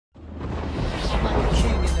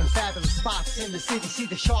spots in the city. See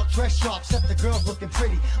the shark dress sharp, set the girls looking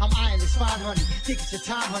pretty. I'm eyeing this fine honey, think it's your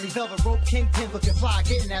time honey. Velvet rope, kingpin looking fly,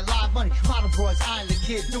 getting that live money. Model broads eyeing the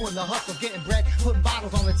kid, doing the hustle, getting bread, putting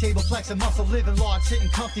bottles on the table, flexing muscle, living large, sitting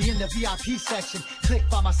comfy in the VIP section. Click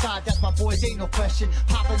by my side, that's my boys, ain't no question.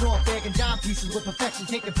 Popping off, bagging dime pieces with perfection,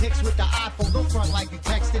 taking pics with the iPhone, don't front like you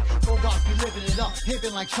texting. Rolled off, you living it up,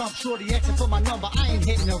 hipping like Trump. Shorty exit for my number, I ain't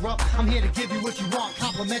hitting her up. I'm here to give you what you want,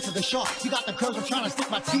 compliments of the shark. You got the curves, I'm trying to stick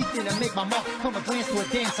my teeth in and make my mark. From a glance to a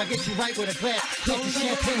dance, I get you right with a glass. Take the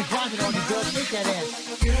champagne, grinding on you, girl, shake that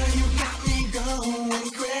ass. Girl, you got me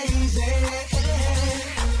going crazy.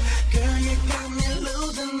 Girl, you got me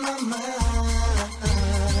losing my mind.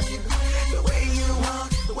 The way you walk,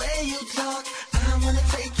 the way you talk, I wanna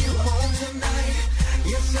take you home tonight.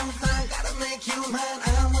 You're so fine, gotta make you mine.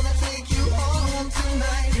 I wanna take you home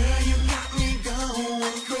tonight. Girl, you got me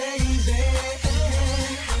going crazy.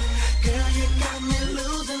 Girl, you got me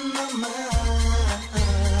losing my mind.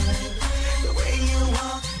 The way you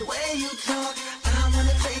walk, the way you talk, I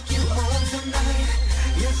wanna take you home tonight.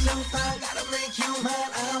 You're so fine, gotta make you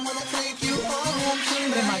mine. I wanna take you home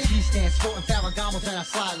tonight. In my G-stand, sporting Ferragamos and I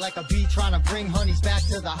slide like a bee, trying to bring honeys back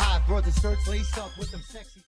to the hive. Broads and skirts laced up with them sexy